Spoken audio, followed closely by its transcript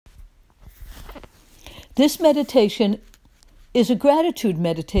This meditation is a gratitude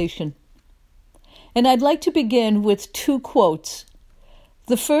meditation. And I'd like to begin with two quotes.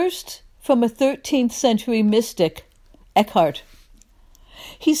 The first from a 13th century mystic, Eckhart.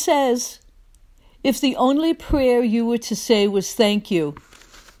 He says, "If the only prayer you were to say was thank you,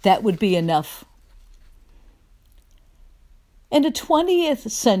 that would be enough." And a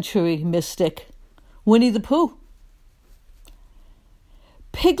 20th century mystic, Winnie the Pooh.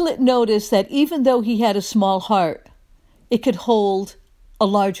 Piglet noticed that even though he had a small heart, it could hold a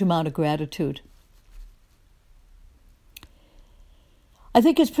large amount of gratitude. I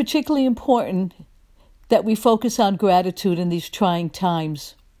think it's particularly important that we focus on gratitude in these trying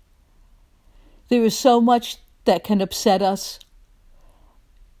times. There is so much that can upset us,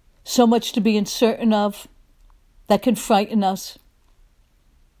 so much to be uncertain of, that can frighten us.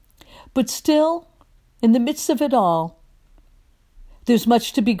 But still, in the midst of it all, there's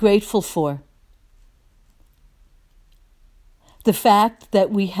much to be grateful for. The fact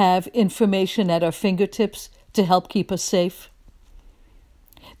that we have information at our fingertips to help keep us safe.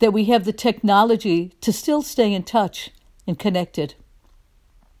 That we have the technology to still stay in touch and connected.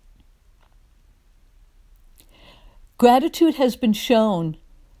 Gratitude has been shown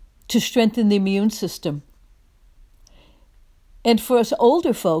to strengthen the immune system. And for us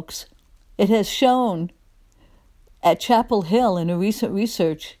older folks, it has shown at Chapel Hill in a recent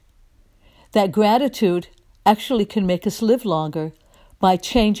research that gratitude actually can make us live longer by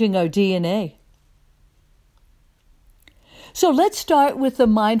changing our DNA. So let's start with the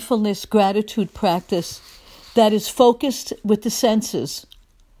mindfulness gratitude practice that is focused with the senses,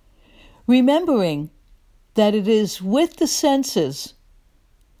 remembering that it is with the senses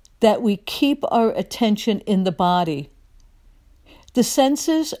that we keep our attention in the body. The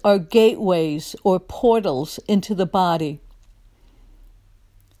senses are gateways or portals into the body.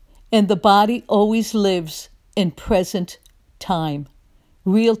 And the body always lives in present time,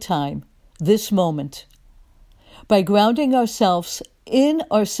 real time, this moment. By grounding ourselves in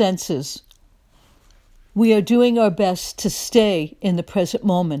our senses, we are doing our best to stay in the present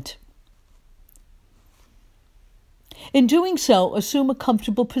moment. In doing so, assume a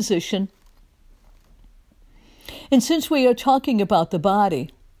comfortable position. And since we are talking about the body,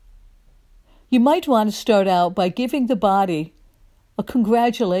 you might want to start out by giving the body a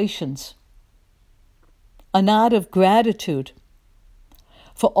congratulations, a nod of gratitude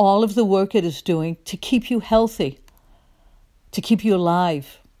for all of the work it is doing to keep you healthy, to keep you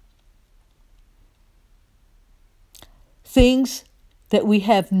alive. Things that we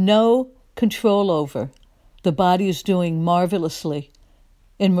have no control over, the body is doing marvelously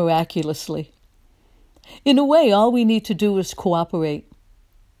and miraculously. In a way, all we need to do is cooperate.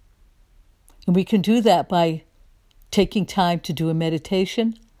 And we can do that by taking time to do a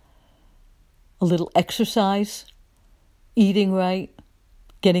meditation, a little exercise, eating right,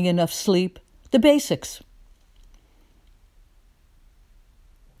 getting enough sleep, the basics.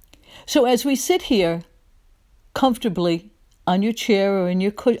 So as we sit here comfortably on your chair or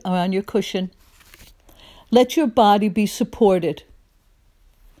on your cushion, let your body be supported.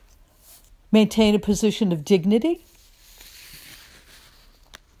 Maintain a position of dignity,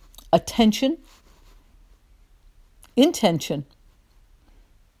 attention, intention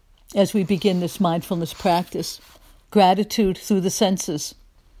as we begin this mindfulness practice, gratitude through the senses.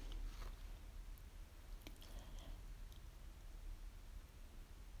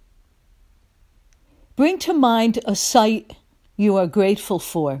 Bring to mind a sight you are grateful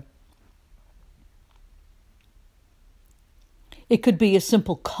for. It could be a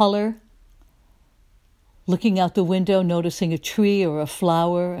simple color, looking out the window, noticing a tree or a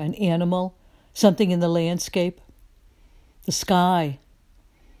flower, an animal, something in the landscape, the sky.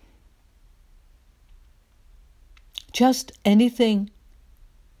 Just anything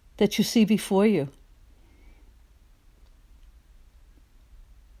that you see before you.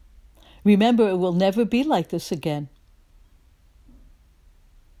 Remember, it will never be like this again.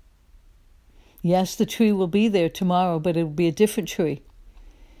 Yes, the tree will be there tomorrow, but it will be a different tree.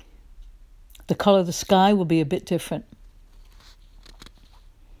 The color of the sky will be a bit different.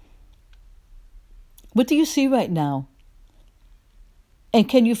 What do you see right now? And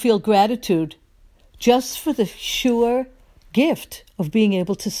can you feel gratitude just for the sure gift of being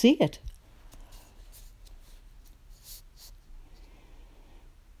able to see it?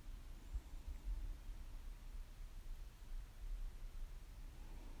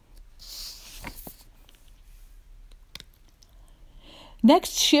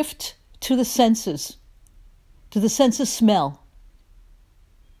 Next, shift to the senses, to the sense of smell.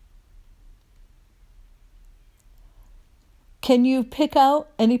 Can you pick out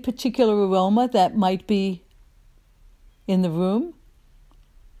any particular aroma that might be in the room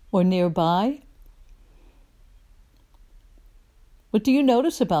or nearby? What do you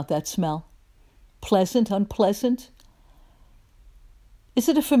notice about that smell? Pleasant, unpleasant? Is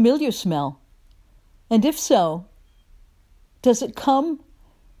it a familiar smell? And if so, does it come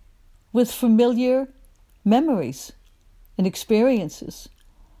with familiar memories and experiences?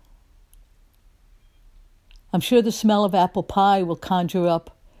 I'm sure the smell of apple pie will conjure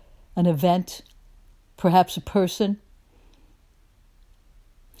up an event, perhaps a person.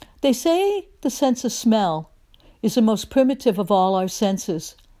 They say the sense of smell is the most primitive of all our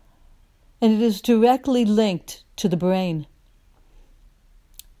senses, and it is directly linked to the brain,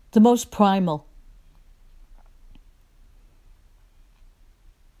 the most primal.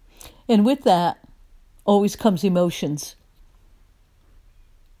 And with that always comes emotions.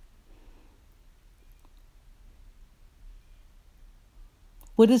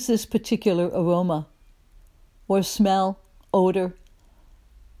 What is this particular aroma or smell, odor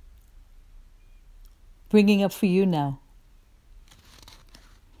bringing up for you now?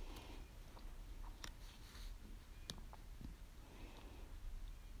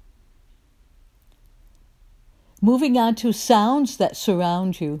 Moving on to sounds that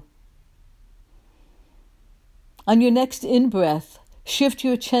surround you. On your next in-breath, shift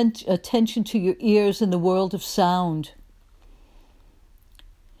your attention to your ears in the world of sound.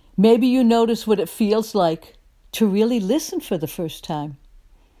 Maybe you notice what it feels like to really listen for the first time,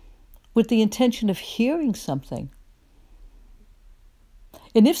 with the intention of hearing something.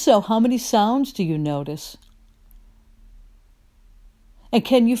 And if so, how many sounds do you notice? And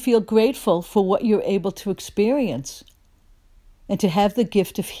can you feel grateful for what you're able to experience and to have the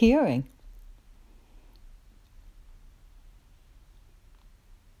gift of hearing?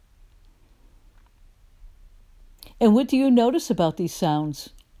 And what do you notice about these sounds?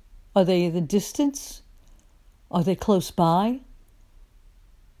 Are they in the distance? Are they close by?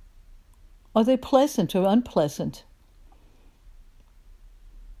 Are they pleasant or unpleasant?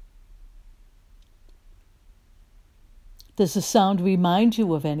 Does the sound remind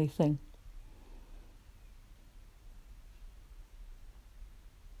you of anything?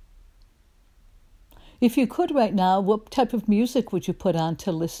 If you could right now, what type of music would you put on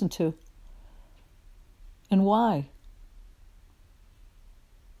to listen to? And why?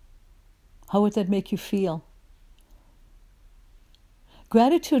 How would that make you feel?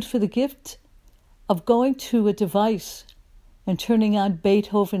 Gratitude for the gift of going to a device and turning on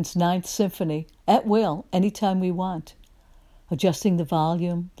Beethoven's Ninth Symphony at will, anytime we want, adjusting the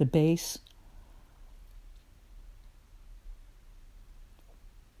volume, the bass.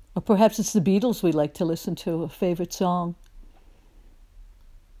 Or perhaps it's the Beatles we like to listen to, a favorite song.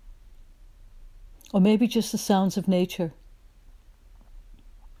 Or maybe just the sounds of nature.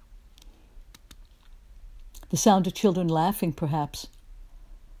 The sound of children laughing, perhaps.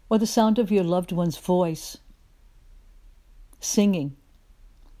 Or the sound of your loved one's voice, singing.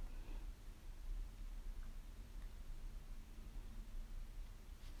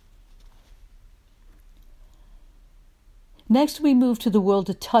 Next, we move to the world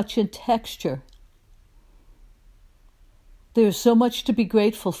of touch and texture. There is so much to be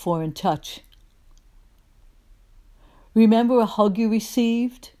grateful for in touch. Remember a hug you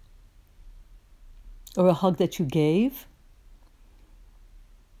received? Or a hug that you gave?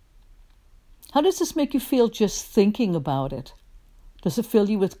 How does this make you feel just thinking about it? Does it fill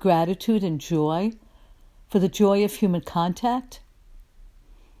you with gratitude and joy for the joy of human contact?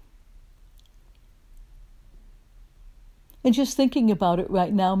 And just thinking about it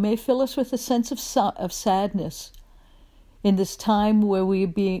right now may fill us with a sense of sadness in this time where we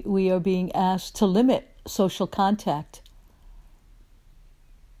are being asked to limit social contact.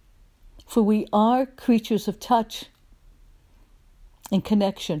 For we are creatures of touch and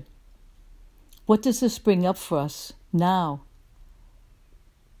connection. What does this bring up for us now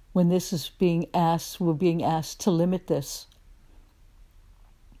when this is we're being asked to limit this?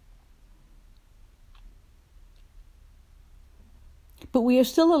 But we are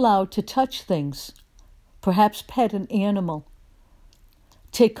still allowed to touch things, perhaps pet an animal,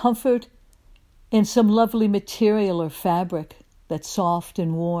 take comfort in some lovely material or fabric that's soft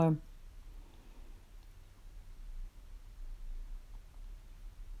and warm.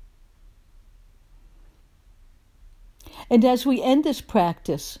 And as we end this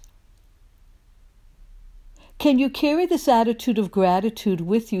practice, can you carry this attitude of gratitude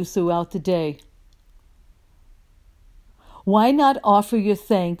with you throughout the day? Why not offer your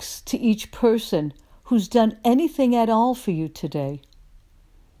thanks to each person who's done anything at all for you today?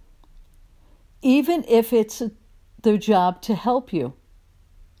 Even if it's their job to help you.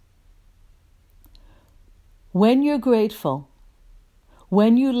 When you're grateful,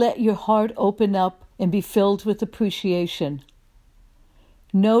 when you let your heart open up and be filled with appreciation,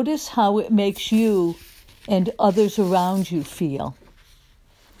 notice how it makes you and others around you feel.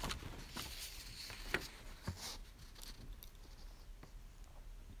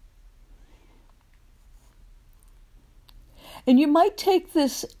 And you might take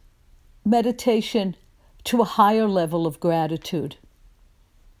this meditation to a higher level of gratitude.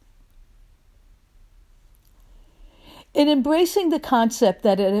 In embracing the concept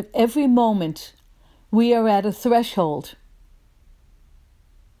that at every moment we are at a threshold,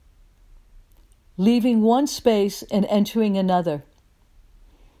 leaving one space and entering another.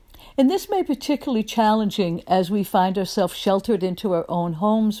 And this may be particularly challenging as we find ourselves sheltered into our own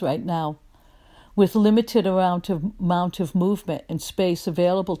homes right now, with limited amount of movement and space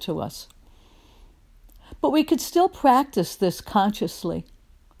available to us. But we could still practice this consciously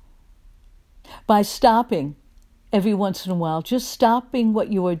by stopping every once in a while, just stopping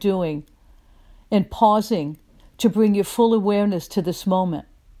what you are doing and pausing to bring your full awareness to this moment.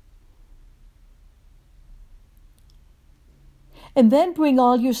 And then bring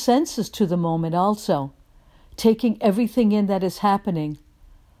all your senses to the moment also, taking everything in that is happening,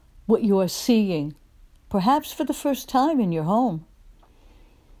 what you are seeing, perhaps for the first time in your home,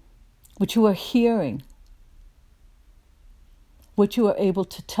 what you are hearing, what you are able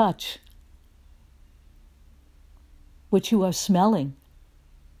to touch, what you are smelling.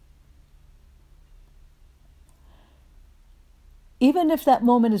 Even if that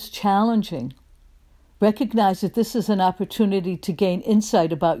moment is challenging, recognize that this is an opportunity to gain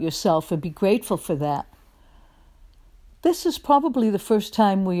insight about yourself and be grateful for that. This is probably the first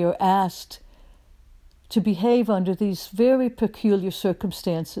time we are asked to behave under these very peculiar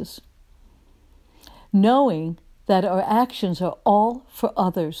circumstances, knowing that our actions are all for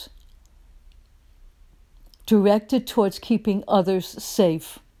others, directed towards keeping others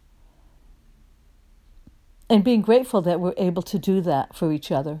safe, and being grateful that we're able to do that for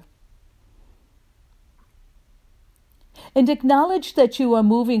each other. And acknowledge that you are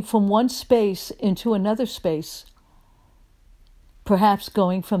moving from one space into another space, perhaps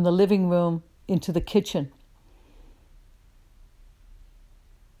going from the living room into the kitchen,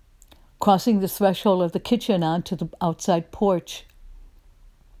 crossing the threshold of the kitchen onto the outside porch,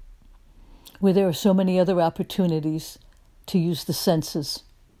 where there are so many other opportunities to use the senses,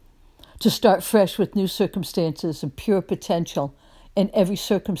 to start fresh with new circumstances and pure potential in every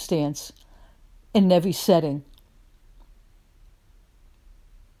circumstance, in every setting.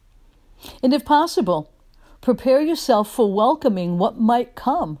 And if possible, prepare yourself for welcoming what might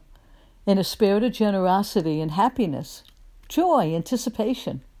come in a spirit of generosity and happiness, joy,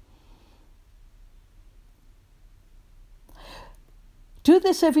 anticipation. Do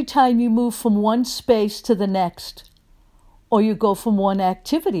this every time you move from one space to the next, or you go from one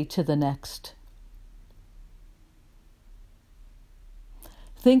activity to the next.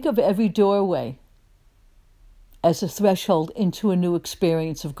 Think of every doorway as a threshold into a new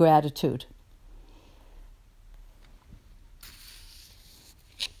experience of gratitude.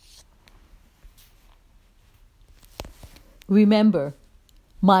 Remember,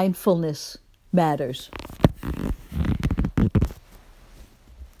 mindfulness matters.